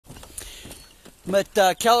I'm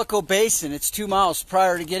at Calico Basin. It's 2 miles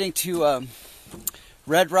prior to getting to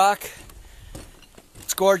Red Rock.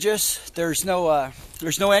 It's gorgeous. There's no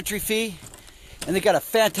entry fee, and they got a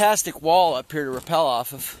fantastic wall up here to rappel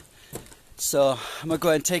off of. So I'm gonna go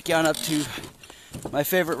ahead and take you on up to my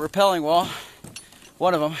favorite rappelling wall,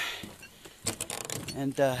 one of them,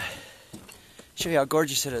 and show you how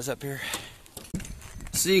gorgeous it is up here.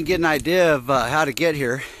 So you can get an idea of how to get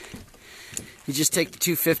here. You just take the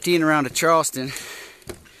 215 around to Charleston,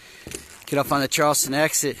 get off on the Charleston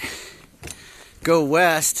exit, go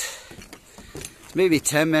west. It's maybe a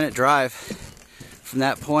 10-minute drive from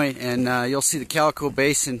that point, and you'll see the Calico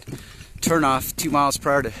Basin turnoff 2 miles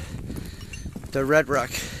prior to the Red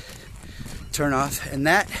Rock turnoff. And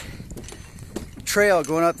that trail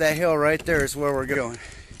going up that hill right there is where we're going.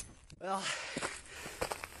 Well,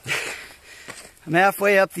 I'm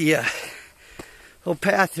halfway up the little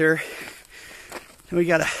path here. And we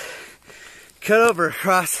gotta cut over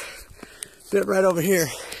across a bit right over here.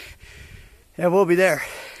 And we'll be there.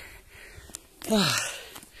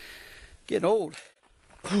 Getting old.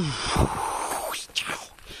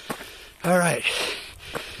 Alright.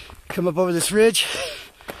 Come up over this ridge.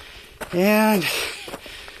 And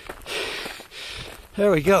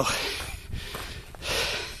there we go.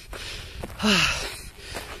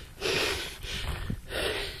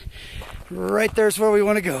 Right there's where we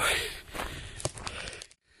want to go.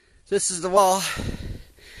 This is the wall.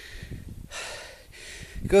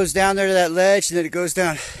 It goes down there to that ledge, and then it goes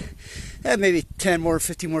down maybe 10 more,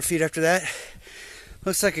 15 more feet after that.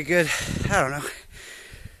 Looks like a good, I don't know,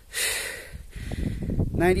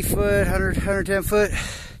 90 foot, 100, 110 foot.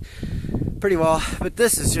 Pretty wall, but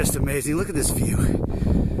this is just amazing. Look at this view.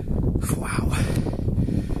 Wow.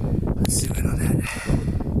 Let's zoom in on that.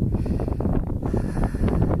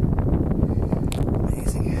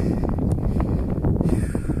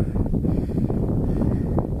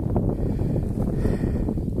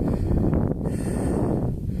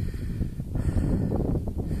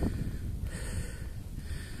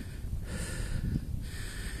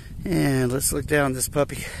 And let's look down this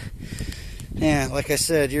puppy. And like I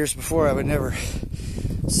said years before, I would never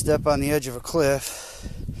step on the edge of a cliff.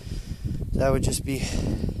 That would just be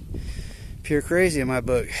pure crazy in my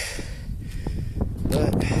book.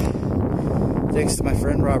 But thanks to my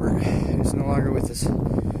friend Robert, who's no longer with us,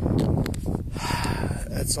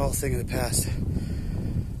 that's all a thing of the past.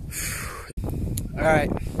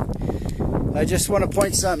 Alright, I just want to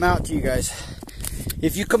point something out to you guys.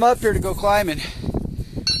 If you come up here to go climbing,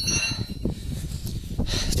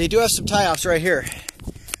 they do have some tie-offs right here.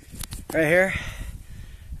 Right here.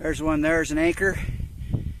 There's one, there's an anchor.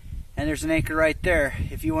 And there's an anchor right there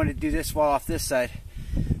if you want to do this wall off this side.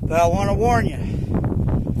 But I want to warn you.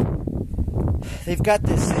 They've got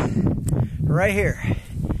this right here.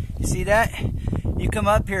 You see that? You come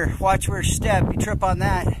up here, watch where you step, you trip on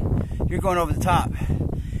that, you're going over the top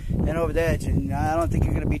and over the edge. And I don't think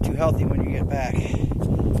you're going to be too healthy when you get back.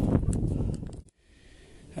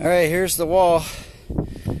 Alright, here's the wall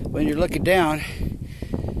when you're looking down.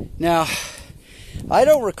 Now, I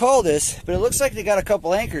don't recall this, but it looks like they got a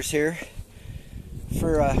couple anchors here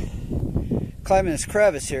for climbing this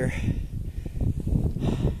crevice here.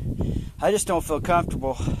 I just don't feel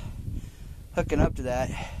comfortable hooking up to that.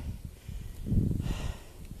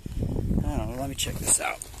 I don't know, let me check this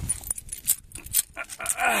out.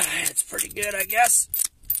 It's pretty good, I guess.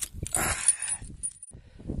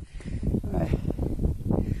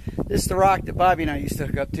 This is the rock that Bobby and I used to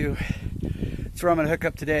hook up to. That's where I'm going to hook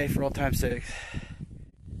up today for old time's sake.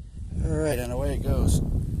 Alright, and away it goes.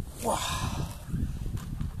 Wow.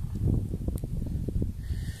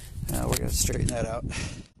 Now we're going to straighten that out.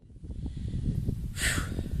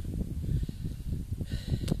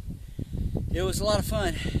 It was a lot of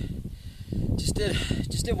fun. Just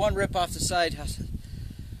did one rip off the side.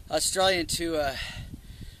 I was trying to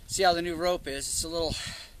see how the new rope is. It's a little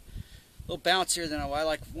bouncier than I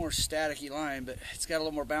like, more staticky line, but it's got a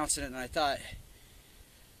little more bounce in it than I thought.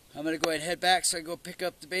 I'm gonna go ahead and head back so I go pick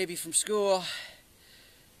up the baby from school.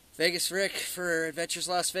 Vegas Rick for Adventures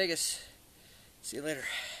Las Vegas. See you later.